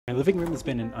My living room has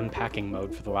been in unpacking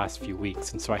mode for the last few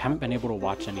weeks, and so I haven't been able to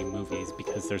watch any movies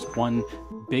because there's one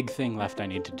big thing left I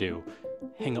need to do: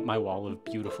 hang up my wall of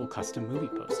beautiful custom movie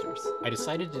posters. I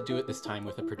decided to do it this time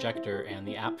with a projector and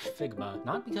the app Figma,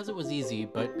 not because it was easy,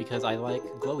 but because I like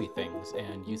glowy things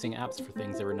and using apps for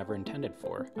things they were never intended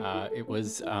for. It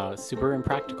was super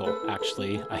impractical,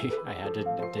 actually. I had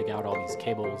to dig out all these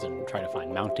cables and try to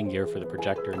find mounting gear for the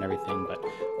projector and everything, but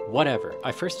whatever.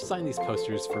 I first designed these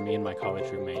posters for me and my college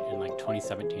roommate in like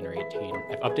 2017 or 18.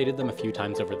 I've updated them a few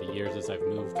times over the years as I've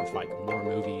moved with like more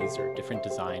movies or different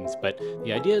designs, but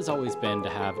the idea has always been to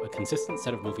have a consistent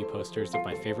set of movie posters of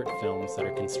my favorite films that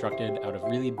are constructed out of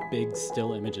really big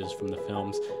still images from the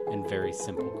films and very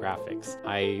simple graphics.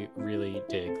 I really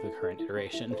dig the current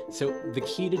iteration. So the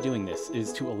key to doing this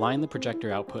is to align the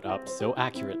projector output up so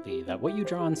accurately that what you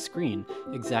draw on screen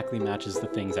exactly matches the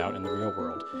things out in the real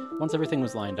world. Once everything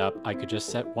was lined up, I could just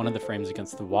set one of the frames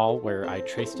against the wall where I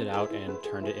traced it out and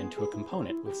turned it into a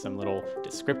component with some little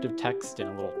descriptive text and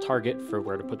a little target for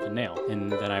where to put the nail.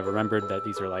 And then I remembered that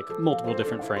these are like multiple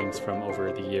different frames from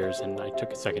over the years, and I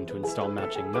took a second to install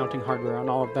matching mounting hardware on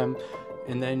all of them.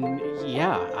 And then,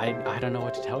 yeah, I don't know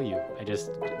what to tell you. I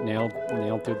just nailed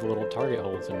through the little target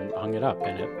holes and hung it up,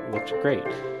 and it looked great.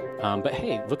 But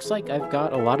hey, looks like I've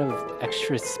got a lot of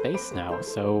extra space now,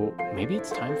 so maybe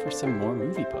it's time for some more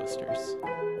movie posters.